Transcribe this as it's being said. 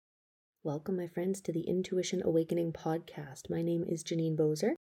Welcome, my friends, to the Intuition Awakening podcast. My name is Janine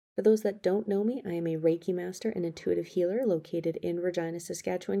Bozer. For those that don't know me, I am a Reiki master and intuitive healer located in Regina,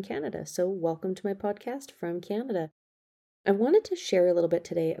 Saskatchewan, Canada. So welcome to my podcast from Canada. I wanted to share a little bit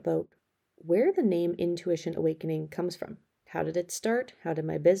today about where the name Intuition Awakening comes from. How did it start? How did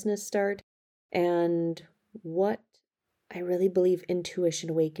my business start? And what I really believe Intuition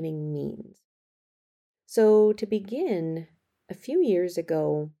Awakening means. So to begin, a few years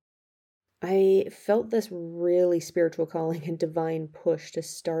ago, I felt this really spiritual calling and divine push to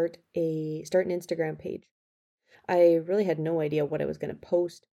start an Instagram page. I really had no idea what I was going to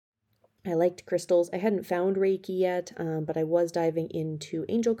post. I liked crystals. I hadn't found Reiki yet, but I was diving into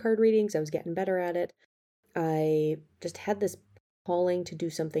angel card readings. I was getting better at it. I just had this calling to do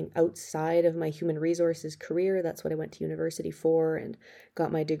something outside of my human resources career. That's what I went to university for and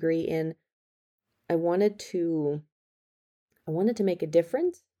got my degree in. I wanted to make a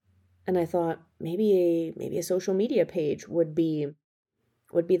difference. And I thought maybe a social media page would be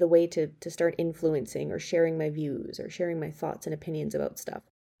the way to start influencing or sharing my views or sharing my thoughts and opinions about stuff.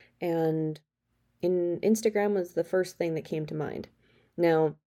 And Instagram was the first thing that came to mind.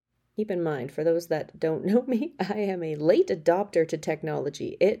 Now, keep in mind, for those that don't know me, I am a late adopter to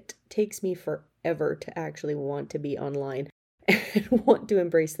technology. It takes me forever to actually want to be online and want to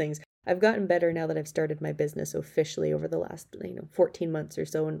embrace things. I've gotten better now that I've started my business officially over the last 14 months or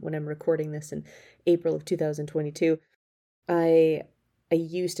so. And when I'm recording this in April of 2022, I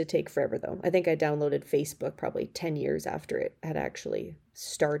used to take forever though. I think I downloaded Facebook probably 10 years after it had actually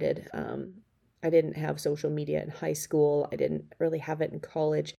started. I didn't have social media in high school. I didn't really have it in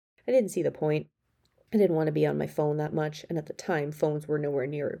college. I didn't see the point. I didn't want to be on my phone that much. And at the time, phones were nowhere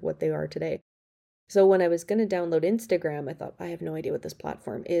near what they are today. So when I was going to download Instagram, I thought, I have no idea what this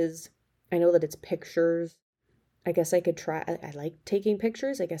platform is. I know that it's pictures. I guess I could try. I like taking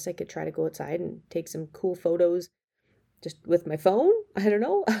pictures. I guess I could try to go outside and take some cool photos just with my phone. I don't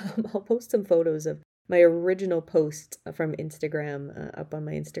know. I'll post some photos of my original posts from Instagram up on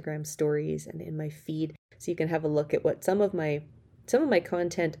my Instagram stories and in my feed, so you can have a look at what some of my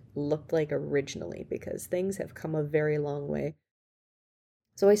content looked like originally, because things have come a very long way.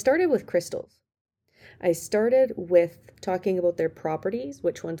 So I started with crystals. I started with talking about their properties,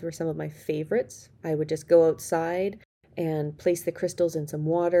 which ones were some of my favorites. I would just go outside and place the crystals in some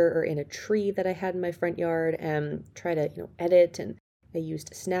water or in a tree that I had in my front yard and try to, edit. And I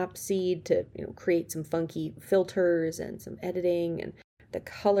used Snapseed to, create some funky filters and some editing and the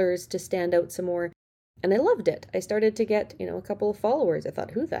colors to stand out some more. And I loved it. I started to get, a couple of followers. I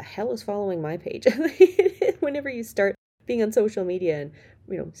thought, who the hell is following my page? Whenever you start being on social media and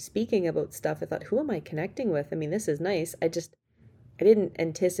speaking about stuff, I thought, who am I connecting with? I mean, this is nice. I didn't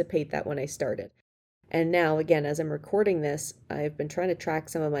anticipate that when I started. And now, again, as I'm recording this, I've been trying to track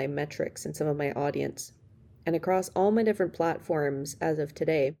some of my metrics and some of my audience. And across all my different platforms as of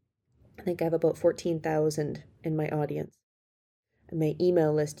today, I think I have about 14,000 in my audience. And my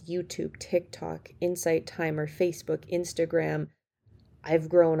email list, YouTube, TikTok, Insight Timer, Facebook, Instagram. I've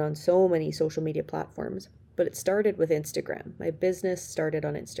grown on so many social media platforms. But it started with Instagram. My business started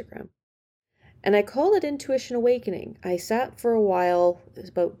on Instagram. And I call it Intuition Awakening. I sat for a while. It was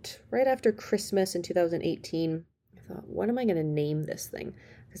about right after Christmas in 2018. I thought, what am I going to name this thing?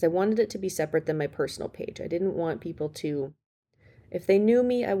 Because I wanted it to be separate than my personal page. I didn't want people to, if they knew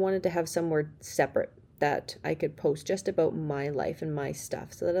me, I wanted to have somewhere separate that I could post just about my life and my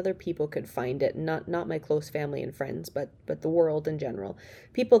stuff so that other people could find it. Not my close family and friends, but the world in general.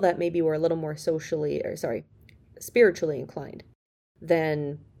 People that maybe were a little more spiritually inclined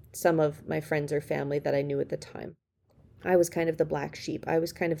than some of my friends or family that I knew at the time. I was kind of the black sheep. I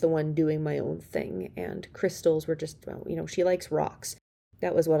was kind of the one doing my own thing. And crystals were just, she likes rocks.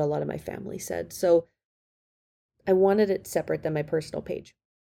 That was what a lot of my family said. So I wanted it separate than my personal page.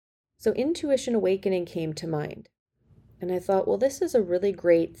 So Intuition Awakening came to mind. And I thought, well, this is a really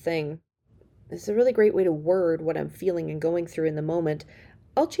great thing. This is a really great way to word what I'm feeling and going through in the moment.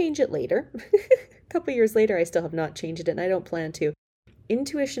 I'll change it later. A couple years later, I still have not changed it, and I don't plan to.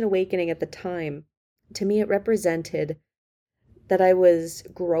 Intuition Awakening at the time, to me, it represented that I was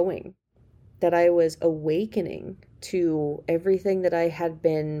growing, that I was awakening to everything that I had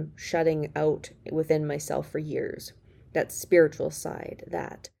been shutting out within myself for years. That spiritual side,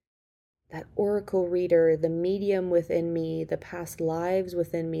 that oracle reader, the medium within me, the past lives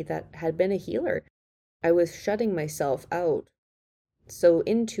within me that had been a healer. I was shutting myself out. So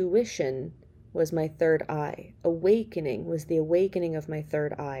intuition was my third eye. Awakening was the awakening of my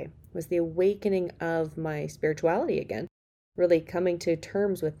third eye, was the awakening of my spirituality again. Really coming to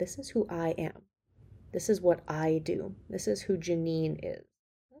terms with, this is who I am. This is what I do. This is who Janine is.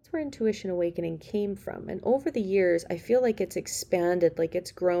 That's where Intuition Awakening came from. And over the years, I feel like it's expanded, like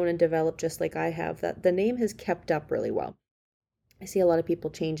it's grown and developed just like I have, that the name has kept up really well. I see a lot of people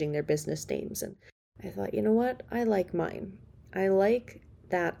changing their business names, and I thought, you know what? I like mine. I like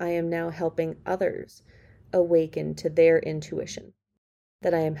that I am now helping others awaken to their intuition,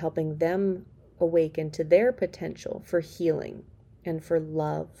 that I am helping them awaken to their potential for healing and for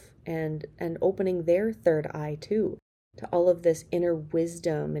love, and opening their third eye too, to all of this inner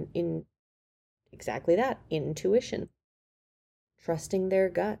wisdom and in exactly that, intuition, trusting their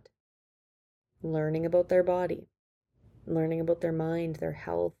gut, learning about their body, learning about their mind, their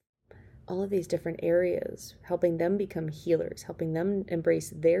health, all of these different areas, helping them become healers, helping them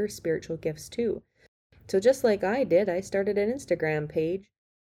embrace their spiritual gifts too. So just like I did, I started an Instagram page.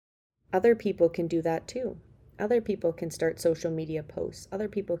 Other people can do that too. Other people can start social media posts. Other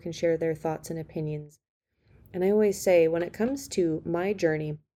people can share their thoughts and opinions. And I always say, when it comes to my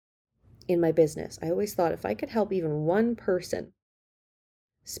journey in my business, I always thought if I could help even one person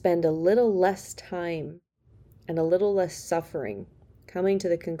spend a little less time and a little less suffering coming to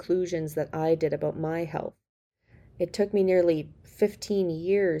the conclusions that I did about my health. It took me nearly 15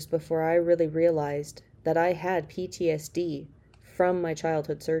 years before I really realized that I had PTSD from my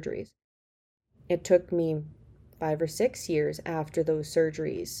childhood surgeries. It took me 5 or 6 years after those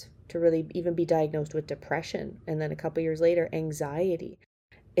surgeries to really even be diagnosed with depression, and then a couple years later, anxiety.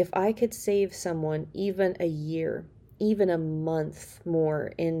 If I could save someone even a year, even a month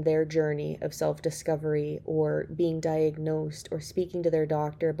more in their journey of self-discovery or being diagnosed or speaking to their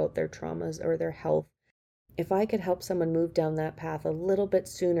doctor about their traumas or their health, if I could help someone move down that path a little bit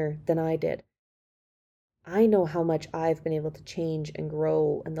sooner than I did, I know how much I've been able to change and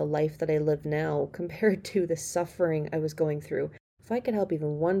grow and the life that I live now compared to the suffering I was going through. If I could help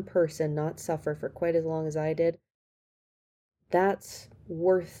even one person not suffer for quite as long as I did, that's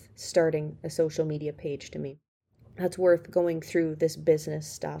worth starting a social media page to me. That's worth going through this business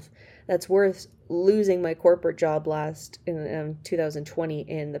stuff. That's worth losing my corporate job last in 2020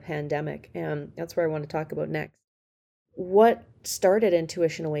 in the pandemic. And that's where I want to talk about next. What started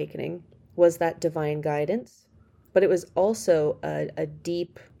Intuition Awakening was that divine guidance, but it was also a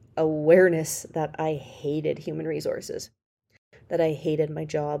deep awareness that I hated human resources, that I hated my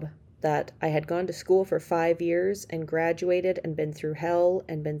job, that I had gone to school for 5 years and graduated and been through hell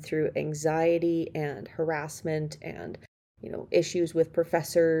and been through anxiety and harassment and, issues with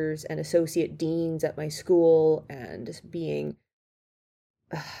professors and associate deans at my school, and being,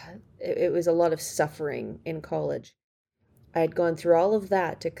 it was a lot of suffering in college. I had gone through all of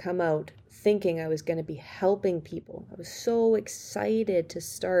that to come out thinking I was going to be helping people. I was so excited to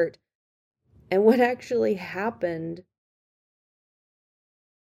start. And what actually happened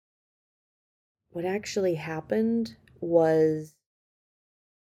was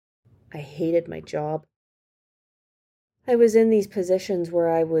I hated my job. I was in these positions where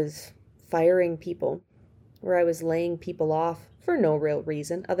I was firing people, where I was laying people off for no real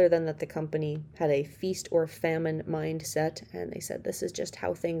reason other than that the company had a feast or famine mindset, and they said, this is just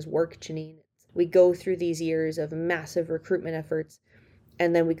how things work, Janine. We go through these years of massive recruitment efforts,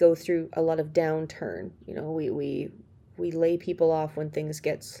 and then we go through a lot of downturn. We lay people off when things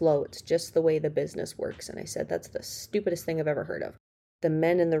get slow. It's just the way the business works. And I said, that's the stupidest thing I've ever heard of. The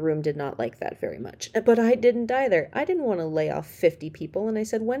men in the room did not like that very much, but I didn't either. I didn't want to lay off 50 people, and I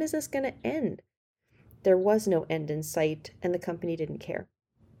said, when is this going to end? There was no end in sight, and the company didn't care.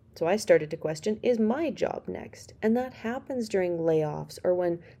 So I started to question, is my job next? And that happens during layoffs or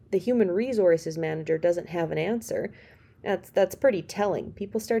when the human resources manager doesn't have an answer. That's pretty telling.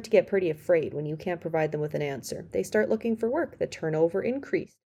 People start to get pretty afraid when you can't provide them with an answer. They start looking for work. The turnover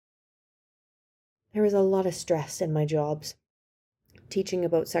increased. There was a lot of stress in my jobs. Teaching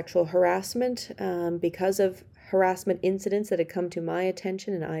about sexual harassment, because of harassment incidents that had come to my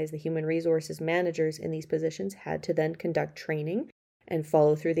attention, and I, as the human resources managers in these positions, had to then conduct training and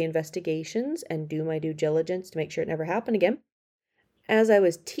follow through the investigations and do my due diligence to make sure it never happened again. As I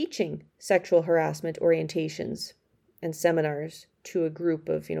was teaching sexual harassment orientations and seminars to a group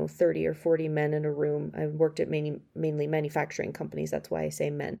of 30 or 40 men in a room, I worked at mainly manufacturing companies, that's why I say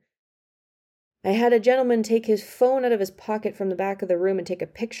men. I had a gentleman take his phone out of his pocket from the back of the room and take a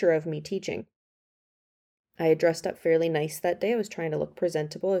picture of me teaching. I had dressed up fairly nice that day. I was trying to look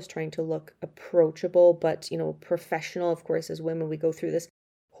presentable. I was trying to look approachable, but, professional. Of course, as women, we go through this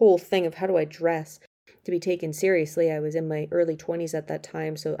whole thing of how do I dress to be taken seriously. I was in my early 20s at that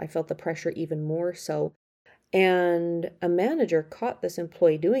time, so I felt the pressure even more so. And a manager caught this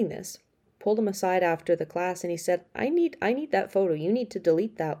employee doing this, pulled him aside after the class, and he said, I need that photo. You need to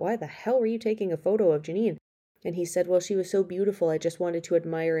delete that. Why the hell were you taking a photo of Janine? And he said, well, she was so beautiful. I just wanted to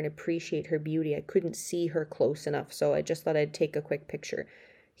admire and appreciate her beauty. I couldn't see her close enough, so I just thought I'd take a quick picture.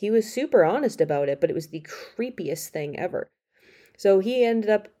 He was super honest about it, but it was the creepiest thing ever. So he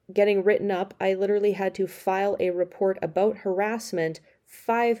ended up getting written up. I literally had to file a report about harassment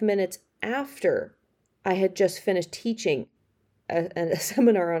 5 minutes after I had just finished teaching a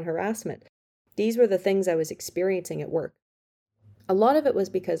seminar on harassment. These were the things I was experiencing at work. A lot of it was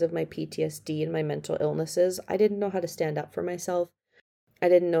because of my PTSD and my mental illnesses. I didn't know how to stand up for myself. I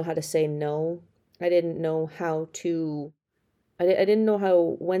didn't know how to say no. I didn't know how to, I didn't know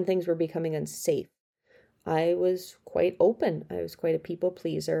how, when things were becoming unsafe. I was quite open. I was quite a people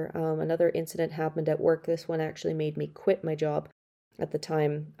pleaser. Another incident happened at work. This one actually made me quit my job. At the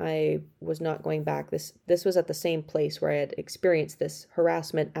time, I was not going back. This was at the same place where I had experienced this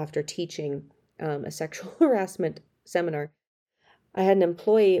harassment after teaching a sexual harassment seminar. I had an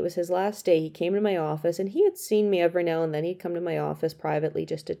employee, it was his last day, he came to my office, and he had seen me every now and then. He'd come to my office privately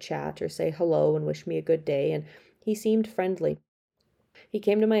just to chat or say hello and wish me a good day, and he seemed friendly. He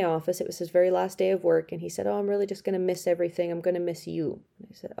came to my office, it was his very last day of work, and he said, oh, I'm really just going to miss everything, I'm going to miss you. And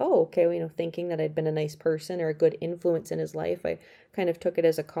I said, oh, okay, well, thinking that I'd been a nice person or a good influence in his life, I kind of took it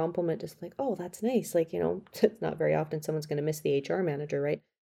as a compliment, just like, oh, that's nice, it's not very often someone's going to miss the HR manager, right?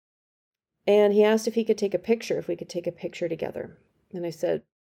 And he asked if he could take a picture, if we could take a picture together. And I said,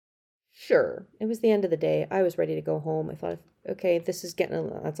 sure. It was the end of the day. I was ready to go home. I thought, okay, that's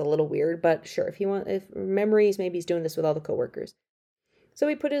a little weird, but sure. If memories, maybe he's doing this with all the coworkers. So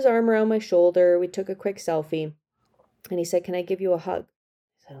he put his arm around my shoulder. We took a quick selfie and he said, can I give you a hug?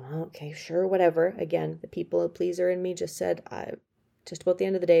 I said, okay, sure, whatever. Again, the people pleaser in me just said, just about the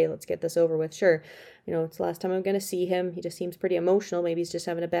end of the day, let's get this over with. Sure. It's the last time I'm going to see him. He just seems pretty emotional. Maybe he's just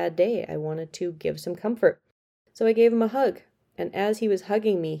having a bad day. I wanted to give some comfort. So I gave him a hug. And as he was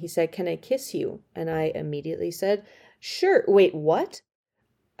hugging me, he said, can I kiss you? And I immediately said, sure. Wait, what?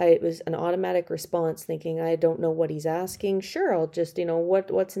 It was an automatic response thinking, I don't know what he's asking. Sure, I'll just,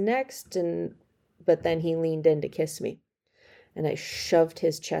 what's next? But then he leaned in to kiss me. And I shoved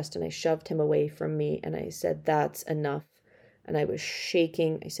his chest and I shoved him away from me. And I said, that's enough. And I was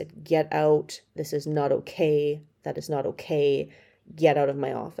shaking. I said, get out. This is not okay. That is not okay. Get out of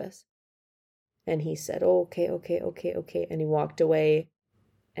my office. And he said, oh, okay. And he walked away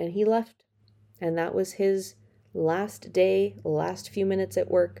and he left. And that was his last day, last few minutes at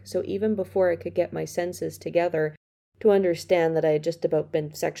work. So even before I could get my senses together to understand that I had just about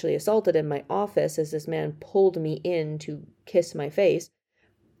been sexually assaulted in my office as this man pulled me in to kiss my face,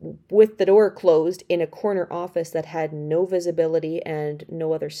 with the door closed in a corner office that had no visibility and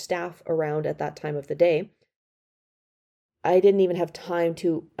no other staff around at that time of the day, I didn't even have time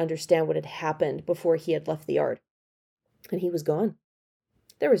to understand what had happened before he had left the yard. And he was gone.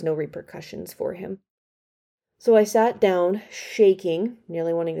 There was no repercussions for him. So I sat down, shaking,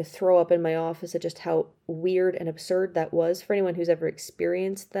 nearly wanting to throw up in my office at just how weird and absurd that was. For anyone who's ever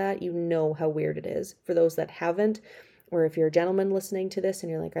experienced that, you know how weird it is. For those that haven't, or if you're a gentleman listening to this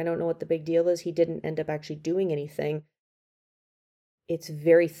and you're like, I don't know what the big deal is, he didn't end up actually doing anything. It's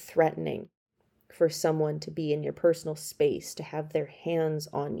very threatening for someone to be in your personal space, to have their hands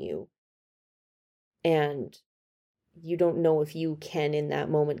on you. And you don't know if you can, in that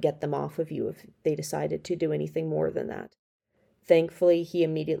moment, get them off of you if they decided to do anything more than that. Thankfully, he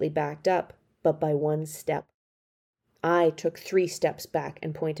immediately backed up, but by one step. I took 3 steps back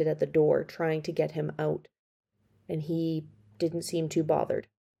and pointed at the door, trying to get him out. And he didn't seem too bothered.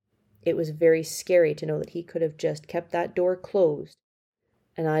 It was very scary to know that he could have just kept that door closed,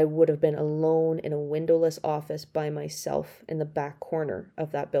 and I would have been alone in a windowless office by myself in the back corner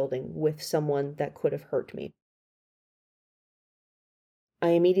of that building with someone that could have hurt me. I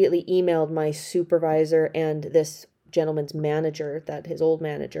immediately emailed my supervisor and this gentleman's manager, his old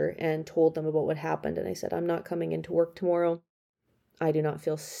manager, and told them about what happened. And I said, I'm not coming into work tomorrow. I do not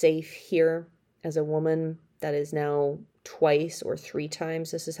feel safe here as a woman. That is now 2 or 3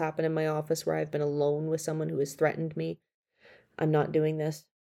 times this has happened in my office where I've been alone with someone who has threatened me. I'm not doing this.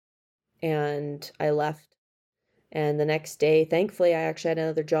 And I left. And the next day, thankfully, I actually had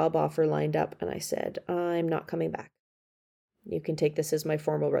another job offer lined up. And I said, I'm not coming back. You can take this as my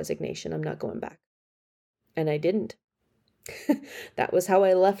formal resignation. I'm not going back. And I didn't. That was how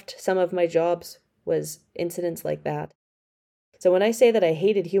I left some of my jobs, was incidents like that. So when I say that I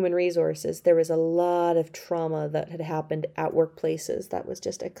hated human resources, there was a lot of trauma that had happened at workplaces. That was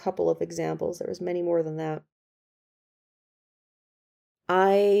just a couple of examples. There was many more than that.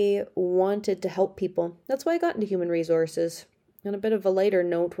 I wanted to help people. That's why I got into human resources. On a bit of a lighter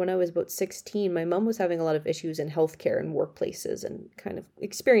note, when I was about 16, my mom was having a lot of issues in healthcare and workplaces and kind of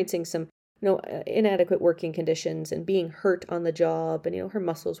experiencing some inadequate working conditions and being hurt on the job. And, her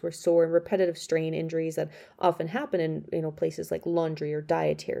muscles were sore and repetitive strain injuries that often happen in, places like laundry or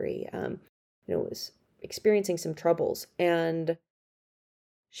dietary, was experiencing some troubles. And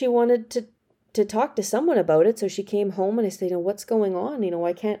she wanted to talk to someone about it. So she came home and I said, what's going on?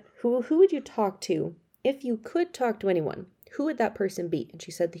 Who would you talk to? If you could talk to anyone, who would that person be? And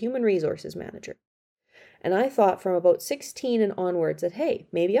she said, the human resources manager. And I thought from about 16 and onwards that, hey,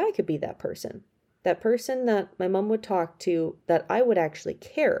 maybe I could be that person that my mom would talk to, that I would actually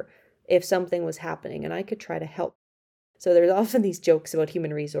care if something was happening and I could try to help. So there's often these jokes about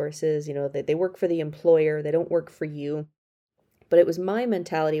human resources, that they work for the employer, they don't work for you. But it was my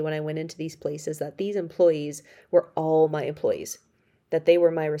mentality when I went into these places that these employees were all my employees, that they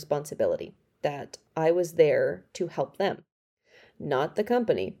were my responsibility, that I was there to help them, not the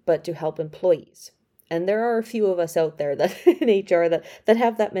company, but to help employees. And there are a few of us out there that in HR that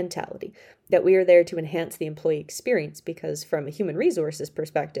have that mentality, that we are there to enhance the employee experience, because from a human resources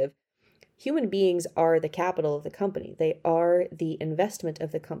perspective, human beings are the capital of the company. They are the investment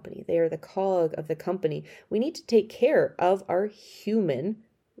of the company. They are the cog of the company. We need to take care of our human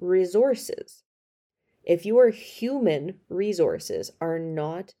resources. If your human resources are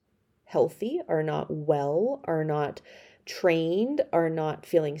not healthy, are not well, are not trained, are not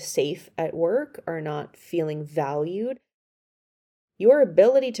feeling safe at work, are not feeling valued, your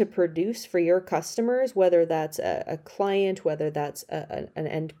ability to produce for your customers, whether that's a client, whether that's an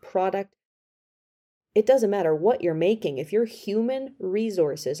end product, it doesn't matter what you're making. If your human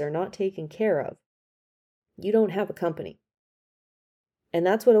resources are not taken care of, you don't have a company. And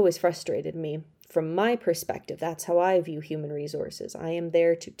that's what always frustrated me. From my perspective, that's how I view human resources. I am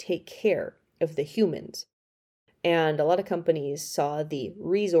there to take care of the humans. And a lot of companies saw the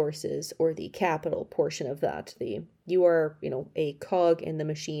resources or the capital portion of that. You are, a cog in the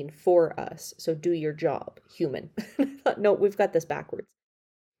machine for us. So do your job, human. I thought, no, we've got this backwards.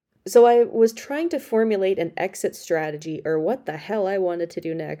 So I was trying to formulate an exit strategy, or what the hell I wanted to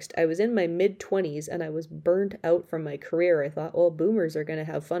do next. I was in my mid-20s and I was burnt out from my career. I thought, well, boomers are going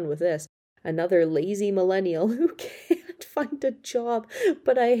to have fun with this. Another lazy millennial who can't find a job,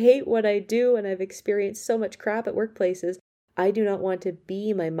 but I hate what I do and I've experienced so much crap at workplaces. I do not want to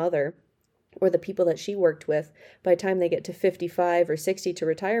be my mother or the people that she worked with. By the time they get to 55 or 60 to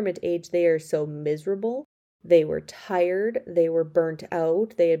retirement age, they are so miserable. They were tired, they were burnt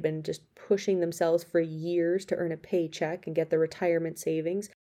out, they had been just pushing themselves for years to earn a paycheck and get the retirement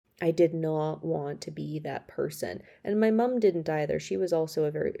savings. I did not want to be that person. And my mom didn't either. She was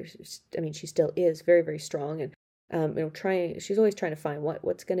also she still is very, very strong. And, she's always trying to find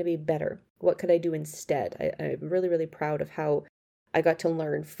what's going to be better. What could I do instead? I'm really, really proud of how I got to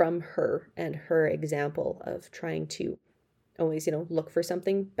learn from her and her example of trying to always, look for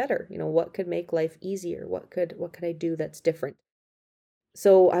something better. What could make life easier? What could I do that's different?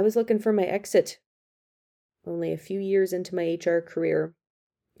 So I was looking for my exit only a few years into my HR career.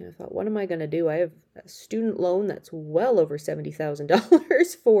 And I thought, what am I going to do? I have a student loan that's well over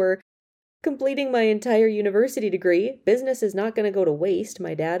 $70,000 for completing my entire university degree. Business is not going to go to waste.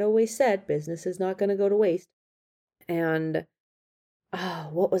 My dad always said business is not going to go to waste. And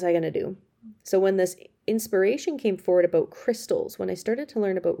what was I going to do? So when this inspiration came forward about crystals, when I started to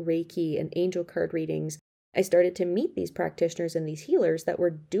learn about Reiki and angel card readings, I started to meet these practitioners and these healers that were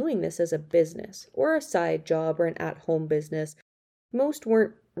doing this as a business or a side job or an at-home business. Most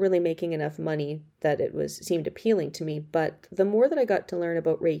weren't really making enough money that seemed appealing to me, but the more that I got to learn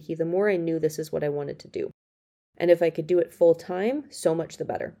about Reiki, the more I knew this is what I wanted to do. And if I could do it full time, so much the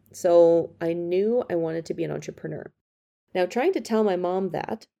better. So I knew I wanted to be an entrepreneur. Now, trying to tell my mom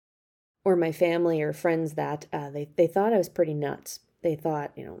that, or my family or friends that, they thought I was pretty nuts. They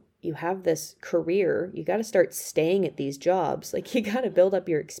thought, you have this career, you got to start staying at these jobs. Like, you got to build up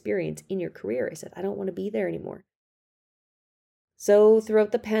your experience in your career. I said, I don't want to be there anymore. So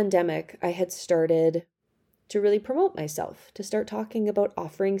throughout the pandemic, I had started to really promote myself, to start talking about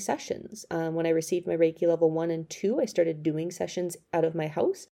offering sessions. When I received my Reiki level 1 and 2, I started doing sessions out of my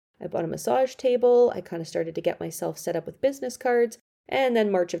house. I bought a massage table. I kind of started to get myself set up with business cards. And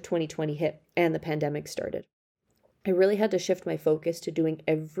then March of 2020 hit and the pandemic started. I really had to shift my focus to doing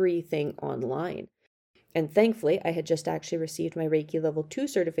everything online. And thankfully, I had just actually received my Reiki level 2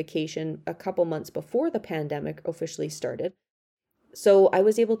 certification a couple months before the pandemic officially started. So I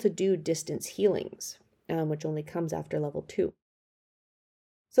was able to do distance healings, which only comes after level 2.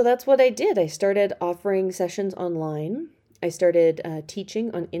 So that's what I did. I started offering sessions online. I started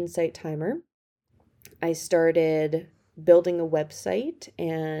teaching on Insight Timer. I started building a website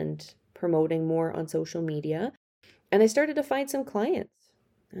and promoting more on social media. And I started to find some clients.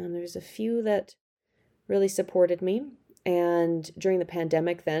 There's a few that really supported me. And during the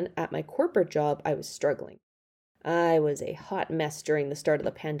pandemic then, at my corporate job, I was struggling. I was a hot mess during the start of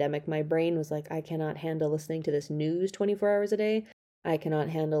the pandemic. My brain was like, I cannot handle listening to this news 24 hours a day. I cannot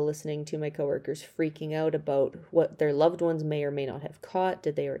handle listening to my coworkers freaking out about what their loved ones may or may not have caught.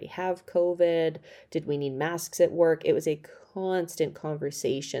 Did they already have COVID? Did we need masks at work? It was a constant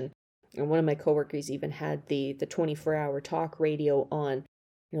conversation. And one of my coworkers even had the 24-hour talk radio on,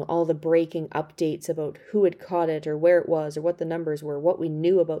 all the breaking updates about who had caught it or where it was or what the numbers were, what we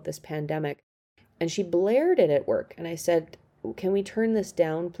knew about this pandemic. And she blared it at work. And I said, can we turn this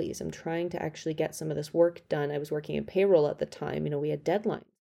down, please? I'm trying to actually get some of this work done. I was working in payroll at the time. We had deadlines.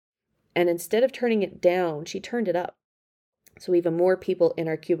 And instead of turning it down, she turned it up. So even more people in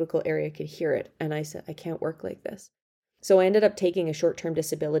our cubicle area could hear it. And I said, I can't work like this. So I ended up taking a short-term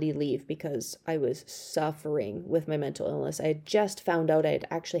disability leave because I was suffering with my mental illness. I had just found out I had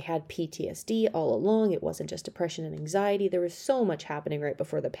actually had PTSD all along. It wasn't just depression and anxiety. There was so much happening right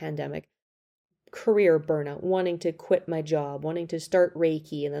before the pandemic. Career burnout, wanting to quit my job, wanting to start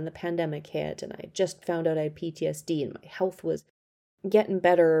Reiki, and then the pandemic hit, and I just found out I had PTSD, and my health was getting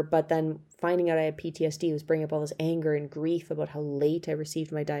better, but then finding out I had PTSD was bringing up all this anger and grief about how late I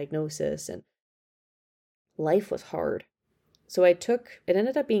received my diagnosis, and life was hard. So it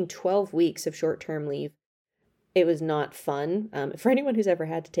ended up being 12 weeks of short-term leave. It was not fun. For anyone who's ever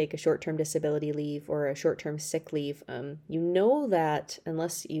had to take a short-term disability leave or a short-term sick leave, that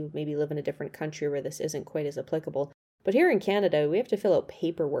unless you maybe live in a different country where this isn't quite as applicable, but here in Canada, we have to fill out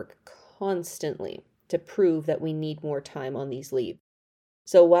paperwork constantly to prove that we need more time on these leaves.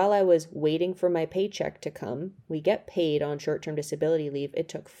 So while I was waiting for my paycheck to come, we get paid on short-term disability leave. It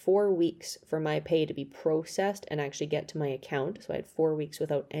took 4 weeks for my pay to be processed and actually get to my account. So I had 4 weeks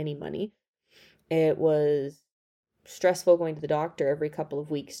without any money. It was stressful going to the doctor every couple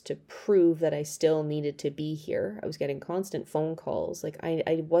of weeks to prove that I still needed to be here. I was getting constant phone calls.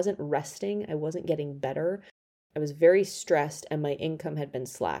 I wasn't resting. I wasn't getting better. I was very stressed and my income had been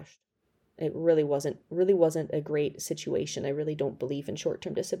slashed. It really wasn't a great situation. I really don't believe in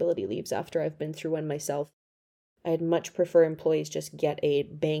short-term disability leaves after I've been through one myself. I'd much prefer employees just get a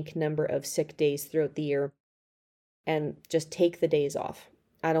bank number of sick days throughout the year and just take the days off.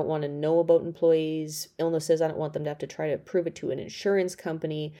 I don't want to know about employees' illnesses. I don't want them to have to try to prove it to an insurance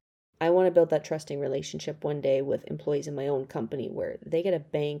company. I want to build that trusting relationship one day with employees in my own company where they get a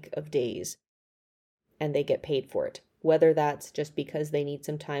bank of days and they get paid for it. Whether that's just because they need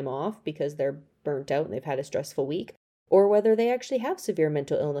some time off because they're burnt out and they've had a stressful week, or whether they actually have severe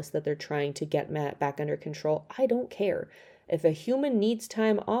mental illness that they're trying to get back under control. I don't care. If a human needs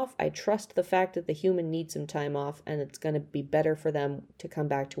time off, I trust the fact that the human needs some time off and it's going to be better for them to come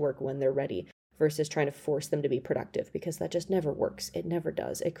back to work when they're ready versus trying to force them to be productive because that just never works. It never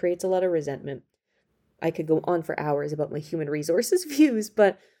does. It creates a lot of resentment. I could go on for hours about my human resources views,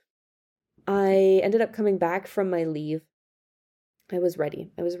 but I ended up coming back from my leave. I was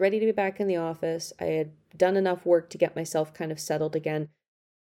ready. I was ready to be back in the office. I had done enough work to get myself kind of settled again.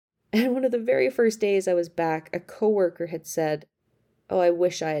 And one of the very first days I was back, a coworker had said, "Oh, I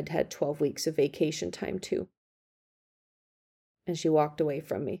wish I had had 12 weeks of vacation time too." And she walked away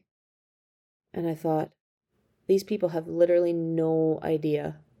from me. And I thought, these people have literally no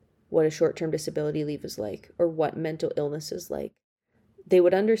idea what a short-term disability leave is like or what mental illness is like. They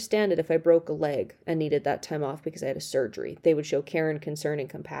would understand it if I broke a leg and needed that time off because I had a surgery. They would show care and concern and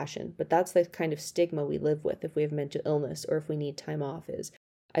compassion. But that's the kind of stigma we live with if we have mental illness or if we need time off is,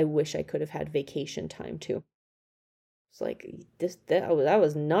 I wish I could have had vacation time too. It's like, that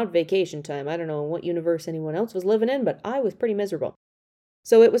was not vacation time. I don't know what universe anyone else was living in, but I was pretty miserable.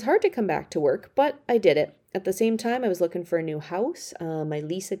 So it was hard to come back to work, but I did it. At the same time, I was looking for a new house. My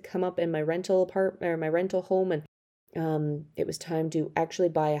lease had come up in my rental home, and it was time to actually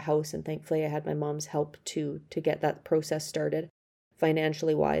buy a house. And thankfully, I had my mom's help to get that process started.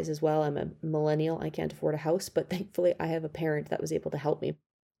 Financially wise as well, I'm a millennial. I can't afford a house, but thankfully, I have a parent that was able to help me.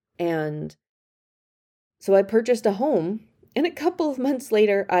 And so I purchased a home, and a couple of months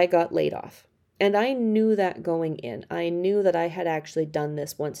later, I got laid off. And I knew that going in. I knew that I had actually done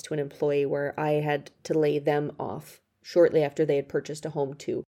this once to an employee where I had to lay them off shortly after they had purchased a home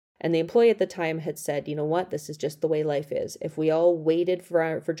too. And the employee at the time had said, you know what, this is just the way life is. If we all waited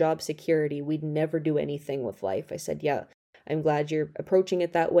for job security, we'd never do anything with life. I said, yeah, I'm glad you're approaching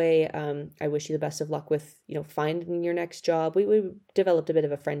it that way. I wish you the best of luck with, finding your next job. We developed a bit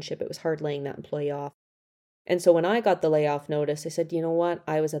of a friendship. It was hard laying that employee off. And so when I got the layoff notice, I said, you know what?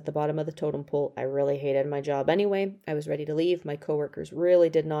 I was at the bottom of the totem pole. I really hated my job anyway. I was ready to leave. My coworkers really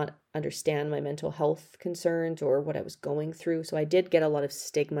did not understand my mental health concerns or what I was going through. So I did get a lot of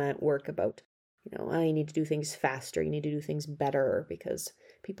stigma at work about, I need to do things faster. You need to do things better, because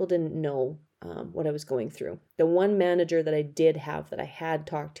people didn't know what I was going through. The one manager that I did have that I had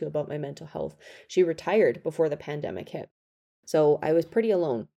talked to about my mental health, she retired before the pandemic hit. So I was pretty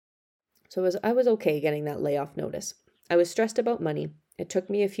alone. So I was okay getting that layoff notice. I was stressed about money. It took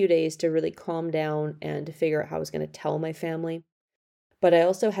me a few days to really calm down and to figure out how I was going to tell my family. But I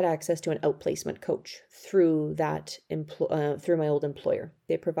also had access to an outplacement coach through through my old employer.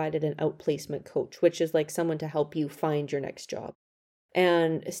 They provided an outplacement coach, which is like someone to help you find your next job.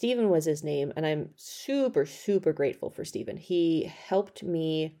 And Stephen was his name, and I'm super, super grateful for Stephen. He helped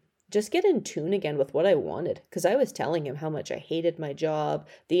me just get in tune again with what I wanted, because I was telling him how much I hated my job.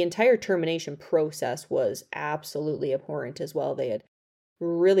 The entire termination process was absolutely abhorrent as well. They had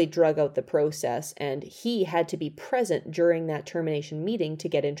really drug out the process, and he had to be present during that termination meeting to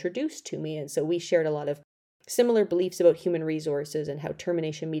get introduced to me. And so we shared a lot of similar beliefs about human resources and how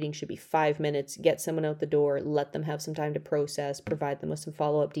termination meetings should be 5 minutes, get someone out the door, let them have some time to process, provide them with some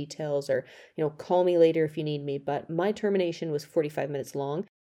follow-up details, or, call me later if you need me. But my termination was 45 minutes long,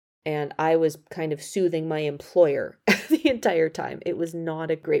 and I was kind of soothing my employer the entire time. It was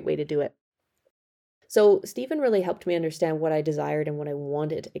not a great way to do it. So Stephen really helped me understand what I desired and what I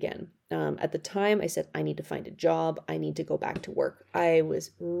wanted again. At the time, I said, I need to find a job. I need to go back to work. I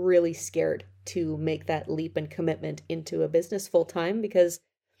was really scared to make that leap and commitment into a business full time, because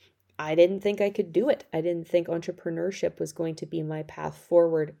I didn't think I could do it. I didn't think entrepreneurship was going to be my path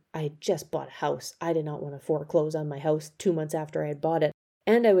forward. I just bought a house. I did not want to foreclose on my house 2 months after I had bought it.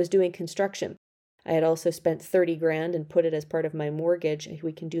 And I was doing construction. I had also spent 30 grand and put it as part of my mortgage.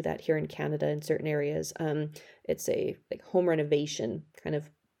 We can do that here in Canada in certain areas. It's a home renovation kind of,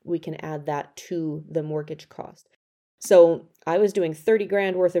 we can add that to the mortgage cost. So I was doing 30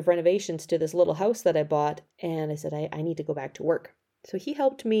 grand worth of renovations to this little house that I bought. And I said, I need to go back to work. So he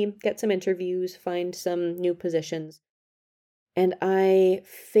helped me get some interviews, find some new positions. And I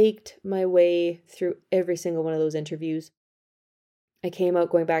faked my way through every single one of those interviews. I came out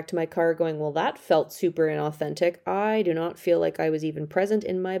going back to my car going, well, that felt super inauthentic. I do not feel like I was even present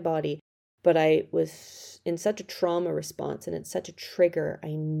in my body, but I was in such a trauma response and it's such a trigger.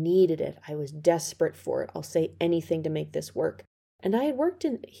 I needed it. I was desperate for it. I'll say anything to make this work. And I had worked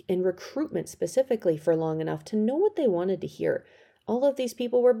in recruitment specifically for long enough to know what they wanted to hear. All of these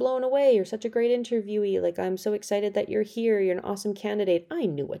people were blown away. You're such a great interviewee. Like, I'm so excited that you're here. You're an awesome candidate. I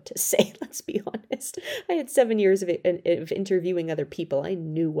knew what to say. Let's be honest. I had 7 years of interviewing other people. I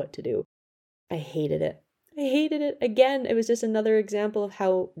knew what to do. I hated it. I hated it. Again, it was just another example of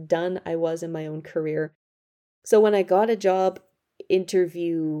how done I was in my own career. So when I got a job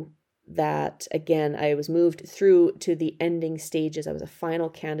interview that, again, I was moved through to the ending stages. I was a final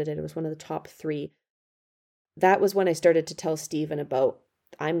candidate. I was one of the top 3. That was when I started to tell Stephen about,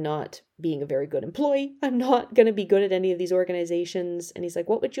 I'm not being a very good employee. I'm not going to be good at any of these organizations. And he's like,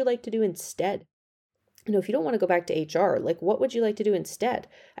 what would you like to do instead? If you don't want to go back to HR, what would you like to do instead?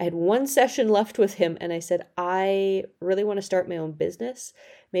 I had 1 session left with him and I said, I really want to start my own business.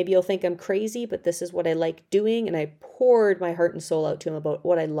 Maybe you'll think I'm crazy, but this is what I like doing. And I poured my heart and soul out to him about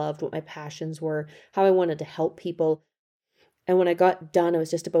what I loved, what my passions were, how I wanted to help people. And when I got done, I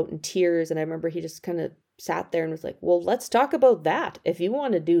was just about in tears. And I remember he just kind of sat there and was like, well, let's talk about that. If you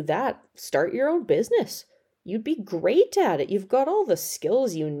want to do that, start your own business. You'd be great at it. You've got all the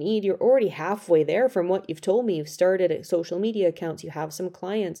skills you need. You're already halfway there from what you've told me. You've started at social media accounts. You have some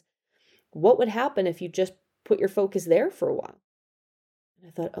clients. What would happen if you just put your focus there for a while? And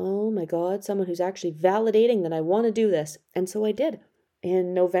I thought, oh my God, someone who's actually validating that I want to do this. And so I did.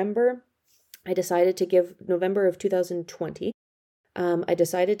 In November, November of 2020, I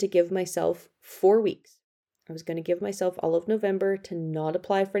decided to give myself 4 weeks. I was going to give myself all of November to not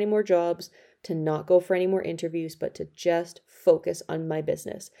apply for any more jobs, to not go for any more interviews, but to just focus on my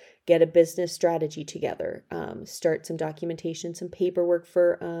business, get a business strategy together, start some documentation, some paperwork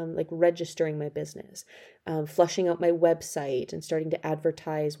for registering my business, flushing out my website and starting to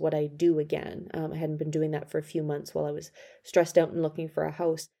advertise what I do again. I hadn't been doing that for a few months while I was stressed out and looking for a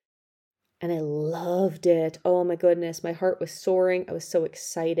house. And I loved it. Oh my goodness, my heart was soaring. I was so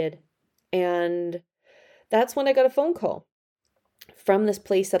excited. And that's when I got a phone call from this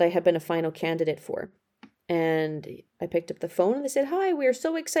place that I had been a final candidate for. And I picked up the phone and they said, hi, we are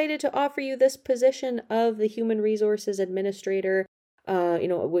so excited to offer you this position of the Human Resources Administrator.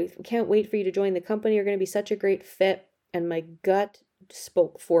 We can't wait for you to join the company. You're going to be such a great fit. And my gut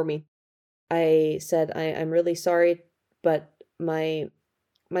spoke for me. I said, I'm really sorry, but my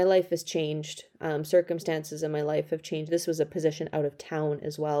life has changed. Circumstances in my life have changed. This was a position out of town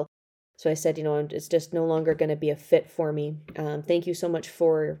as well. So I said, it's just no longer going to be a fit for me. Thank you so much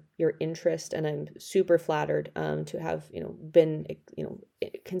for your interest. And I'm super flattered to have, been,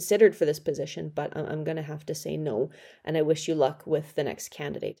 considered for this position, but I'm going to have to say no. And I wish you luck with the next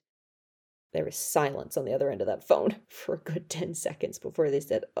candidate. There was silence on the other end of that phone for a good 10 seconds before they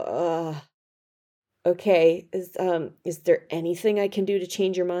said, okay, is there anything I can do to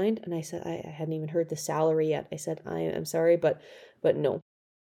change your mind? And I said, I hadn't even heard the salary yet. I said, I'm sorry, but no.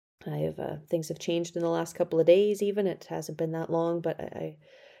 I have things have changed in the last couple of days. Even it hasn't been that long, but I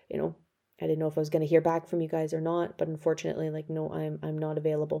didn't know if I was going to hear back from you guys or not. But unfortunately, no, I'm not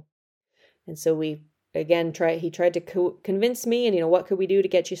available. And so we again he tried to convince me, and what could we do to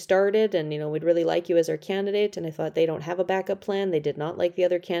get you started? And we'd really like you as our candidate. And I thought, they don't have a backup plan. They did not like the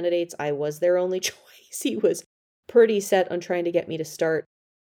other candidates. I was their only choice. He was pretty set on trying to get me to start.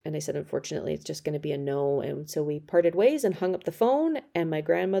 And I said, unfortunately, it's just going to be a no. And so we parted ways and hung up the phone. And my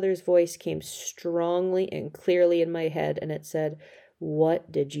grandmother's voice came strongly and clearly in my head. And it said,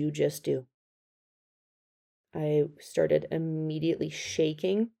 "What did you just do?" I started immediately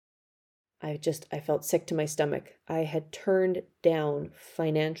shaking. I felt sick to my stomach. I had turned down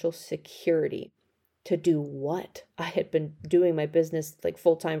financial security to do what? I had been doing my business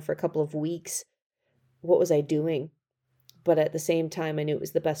full time for a couple of weeks. What was I doing? But at the same time, I knew it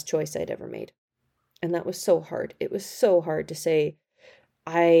was the best choice I'd ever made. And that was so hard. It was so hard to say,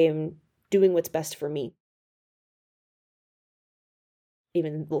 I'm doing what's best for me.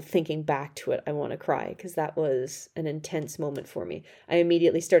 Even thinking back to it, I want to cry because that was an intense moment for me. I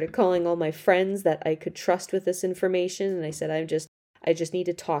immediately started calling all my friends that I could trust with this information. And I said, I just need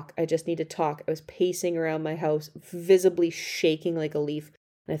to talk. I just need to talk. I was pacing around my house, visibly shaking like a leaf.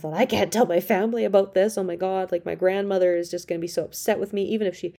 And I thought, I can't tell my family about this. Oh my God, my grandmother is just going to be so upset with me. Even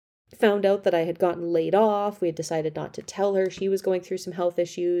if she found out that I had gotten laid off, we had decided not to tell her. She was going through some health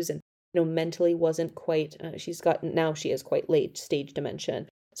issues and, mentally wasn't quite, now she has quite late stage dementia.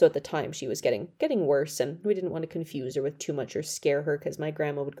 So at the time she was getting worse, and we didn't want to confuse her with too much or scare her because my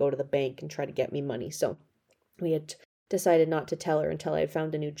grandma would go to the bank and try to get me money. So we had decided not to tell her until I had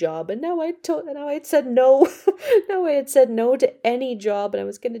found a new job. And now I had said no. Now I had said no to any job, and I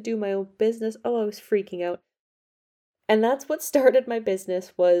was going to do my own business. Oh, I was freaking out. And that's what started my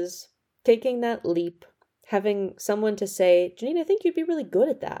business, was taking that leap, having someone to say, Janine, I think you'd be really good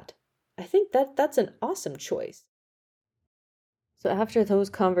at that. I think that's an awesome choice. So after those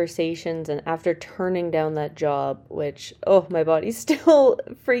conversations and after turning down that job, which, my body still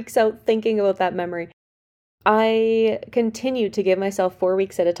freaks out thinking about that memory, I continued to give myself 4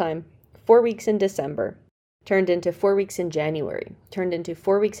 weeks at a time. 4 weeks in December, turned into 4 weeks in January, turned into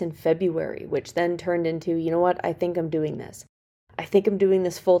 4 weeks in February, which then turned into, I think I'm doing this. I think I'm doing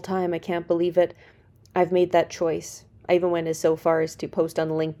this full time. I can't believe it. I've made that choice. I even went so far as to post on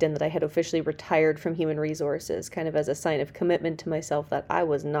LinkedIn that I had officially retired from human resources, kind of as a sign of commitment to myself that I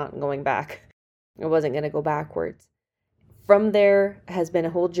was not going back. I wasn't going to go backwards. From there has been a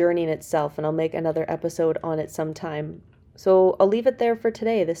whole journey in itself, and I'll make another episode on it sometime. So I'll leave it there for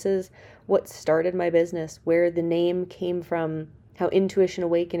today. This is what started my business, where the name came from, how Intuition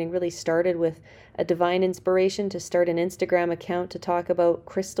Awakening really started with a divine inspiration to start an Instagram account to talk about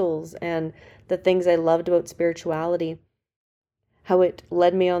crystals and the things I loved about spirituality. How it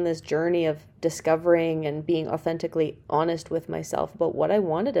led me on this journey of discovering and being authentically honest with myself about what I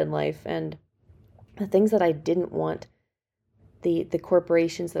wanted in life and the things that I didn't want. The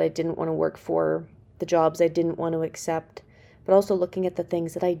corporations that I didn't want to work for, the jobs I didn't want to accept, but also looking at the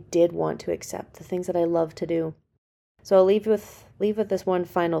things that I did want to accept, the things that I love to do. So I'll leave with this one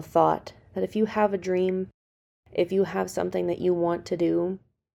final thought, that if you have a dream, if you have something that you want to do,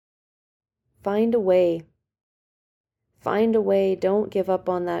 find a way. Find a way. Don't give up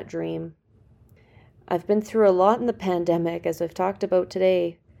on that dream. I've been through a lot in the pandemic, as I've talked about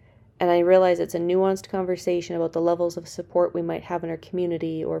today, and I realize it's a nuanced conversation about the levels of support we might have in our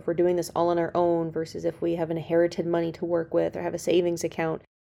community, or if we're doing this all on our own versus if we have inherited money to work with or have a savings account.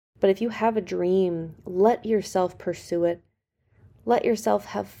 But if you have a dream, let yourself pursue it. Let yourself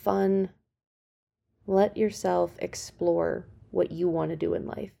have fun. Let yourself explore what you want to do in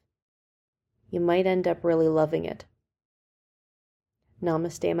life. You might end up really loving it.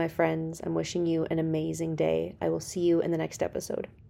 Namaste, my friends. I'm wishing you an amazing day. I will see you in the next episode.